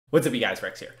What's up, you guys?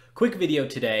 Rex here. Quick video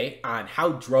today on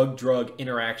how drug-drug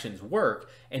interactions work,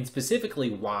 and specifically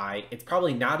why it's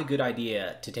probably not a good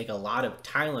idea to take a lot of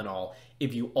Tylenol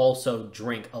if you also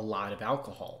drink a lot of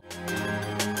alcohol.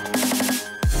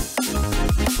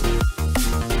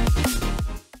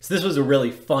 So this was a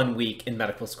really fun week in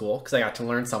medical school because I got to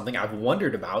learn something I've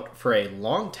wondered about for a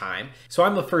long time. So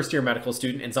I'm a first-year medical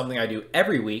student, and something I do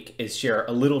every week is share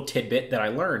a little tidbit that I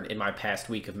learned in my past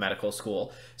week of medical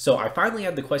school. So I finally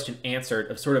had the question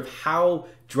answered of sort of how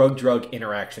drug-drug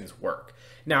interactions work.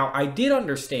 Now, I did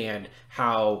understand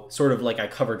how, sort of like I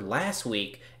covered last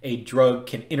week, a drug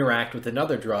can interact with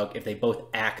another drug if they both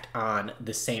act on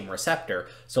the same receptor.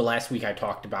 So last week I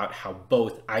talked about how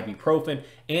both ibuprofen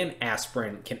and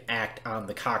aspirin can act on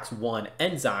the COX-1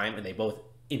 enzyme, and they both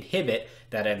inhibit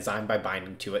that enzyme by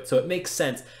binding to it. So it makes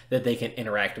sense that they can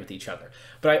interact with each other.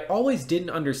 But I always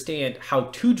didn't understand how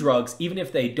two drugs, even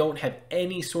if they don't have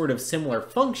any sort of similar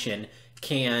function,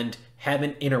 can have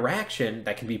an interaction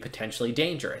that can be potentially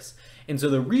dangerous. And so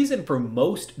the reason for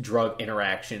most drug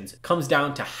interactions comes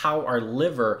down to how our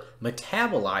liver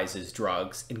metabolizes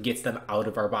drugs and gets them out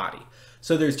of our body.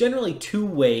 So there's generally two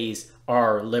ways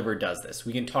our liver does this.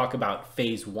 We can talk about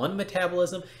phase 1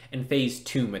 metabolism and phase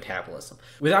 2 metabolism.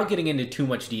 Without getting into too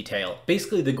much detail,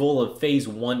 basically the goal of phase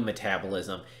 1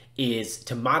 metabolism is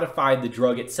to modify the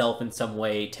drug itself in some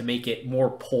way to make it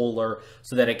more polar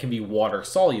so that it can be water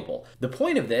soluble. The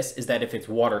point of this is that if it's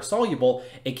water soluble,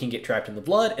 it can get trapped in the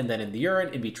blood and then in the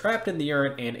urine and be trapped in the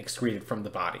urine and excreted from the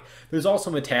body. There's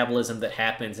also metabolism that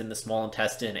happens in the small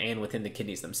intestine and within the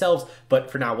kidneys themselves,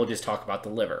 but for now we'll just talk about the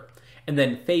liver. And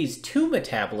then phase 2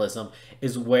 metabolism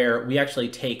is where we actually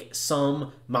take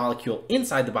some molecule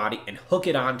inside the body and hook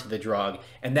it onto the drug,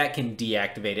 and that can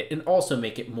deactivate it and also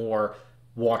make it more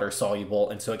water soluble,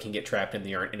 and so it can get trapped in the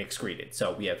urine and excreted.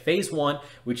 So we have phase 1,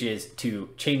 which is to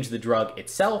change the drug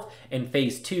itself, and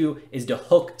phase 2 is to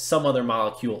hook some other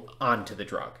molecule onto the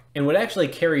drug. And what actually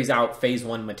carries out phase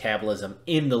 1 metabolism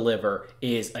in the liver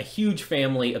is a huge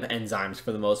family of enzymes,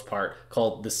 for the most part,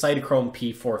 called the Cytochrome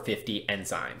P450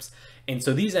 enzymes. And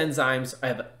so these enzymes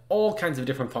have all kinds of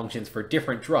different functions for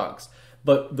different drugs.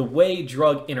 But the way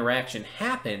drug interaction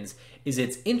happens is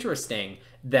it's interesting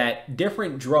that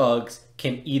different drugs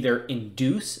can either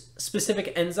induce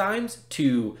specific enzymes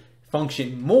to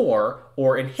function more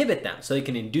or inhibit them. So they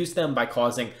can induce them by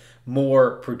causing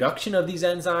more production of these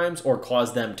enzymes or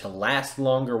cause them to last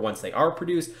longer once they are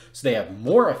produced, so they have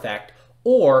more effect,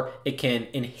 or it can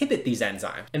inhibit these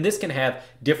enzymes. And this can have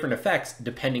different effects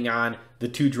depending on the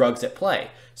two drugs at play.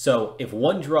 So if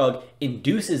one drug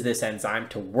induces this enzyme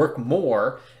to work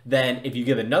more, then if you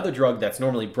give another drug that's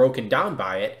normally broken down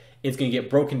by it, it's going to get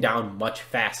broken down much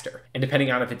faster. And depending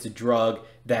on if it's a drug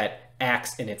that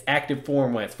acts in its active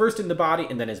form when it's first in the body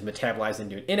and then is metabolized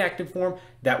into an inactive form,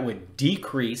 that would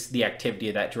decrease the activity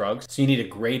of that drug. So you need a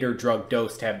greater drug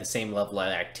dose to have the same level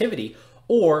of activity.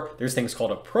 Or there's things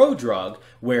called a prodrug,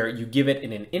 where you give it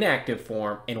in an inactive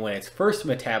form, and when it's first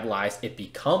metabolized, it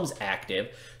becomes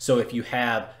active. So if you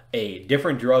have a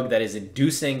different drug that is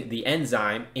inducing the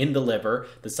enzyme in the liver,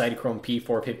 the Cytochrome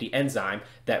P450 enzyme,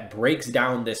 that breaks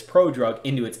down this prodrug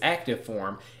into its active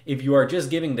form, if you are just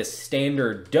giving the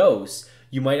standard dose,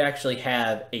 you might actually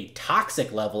have a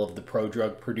toxic level of the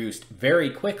prodrug produced very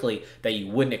quickly that you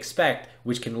wouldn't expect,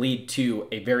 which can lead to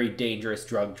a very dangerous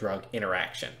drug-drug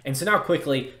interaction. And so now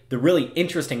quickly, the really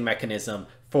interesting mechanism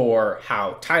for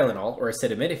how Tylenol or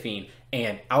acetaminophen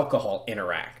and alcohol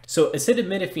interact. So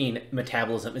acetaminophen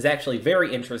metabolism is actually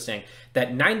very interesting,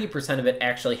 that 90% of it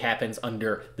actually happens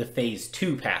under the phase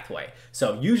 2 pathway.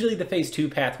 So usually the phase 2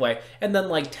 pathway, and then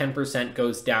like 10%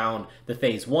 goes down the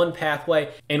phase 1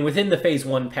 pathway. And within the phase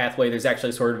 1 pathway, there's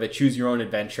actually sort of a choose your own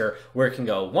adventure where it can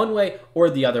go one way or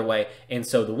the other way. And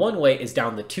so the one way is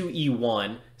down the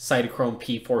 2E1 Cytochrome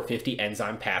P450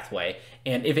 enzyme pathway.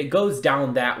 And if it goes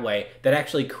down that way, that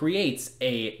actually creates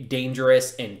a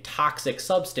dangerous and toxic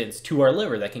substance to our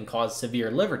liver that can cause severe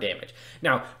liver damage.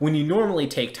 Now, when you normally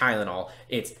take Tylenol,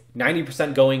 it's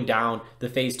 90% going down the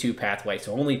phase 2 pathway,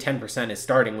 so only 10% is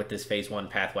starting with this phase 1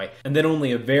 pathway, and then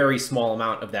only a very small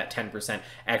amount of that 10%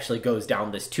 actually goes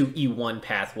down this 2E1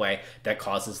 pathway that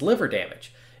causes liver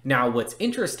damage. Now, what's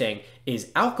interesting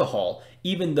is alcohol,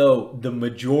 even though the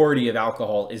majority of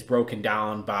alcohol is broken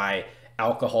down by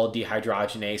alcohol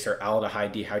dehydrogenase or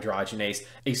aldehyde dehydrogenase,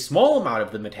 a small amount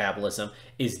of the metabolism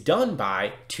is done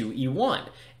by 2E1.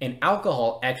 And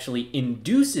alcohol actually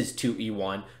induces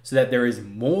 2E1 so that there is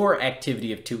more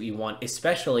activity of 2E1,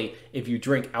 especially if you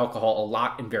drink alcohol a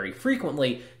lot and very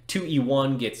frequently.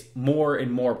 2E1 gets more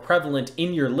and more prevalent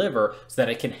in your liver so that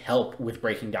it can help with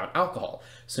breaking down alcohol.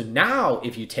 So now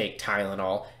if you take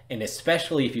Tylenol And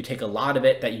especially if you take a lot of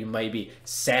it, that you maybe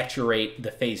saturate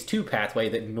the phase 2 pathway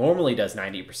that normally does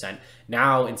 90%.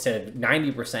 Now, instead of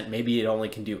 90%, maybe it only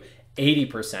can do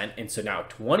 80%. And so now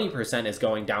 20% is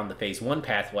going down the phase 1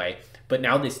 pathway. But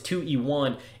now this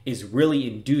 2E1 is really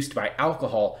induced by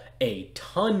alcohol. A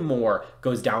ton more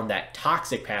goes down that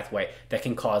toxic pathway that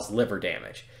can cause liver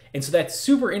damage. And so that's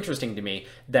super interesting to me,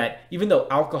 that even though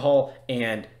alcohol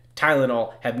and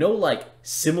Tylenol have no like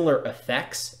similar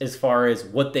effects as far as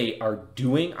what they are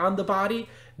doing on the body,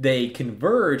 they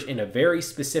converge in a very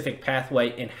specific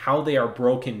pathway in how they are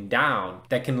broken down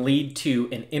that can lead to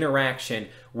an interaction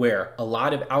where a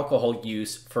lot of alcohol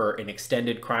use for an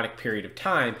extended chronic period of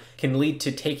time can lead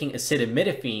to taking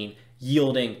acetaminophen,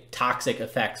 yielding toxic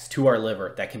effects to our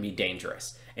liver that can be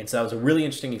dangerous. And so that was a really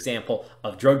interesting example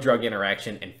of drug-drug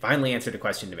interaction and finally answered a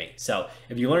question to me. So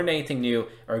if you learned anything new,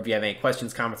 or if you have any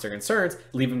questions, comments, or concerns,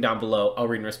 leave them down below. I'll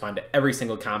read and respond to every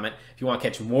single comment. If you want to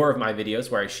catch more of my videos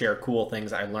where I share cool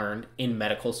things I learned in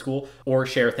medical school or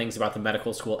share things about the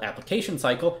medical school application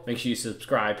cycle, make sure you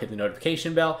subscribe, hit the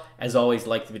notification bell. As always,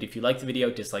 like the video if you like the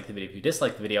video, dislike the video if you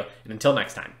dislike the video. And until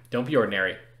next time, don't be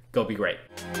ordinary, go be great.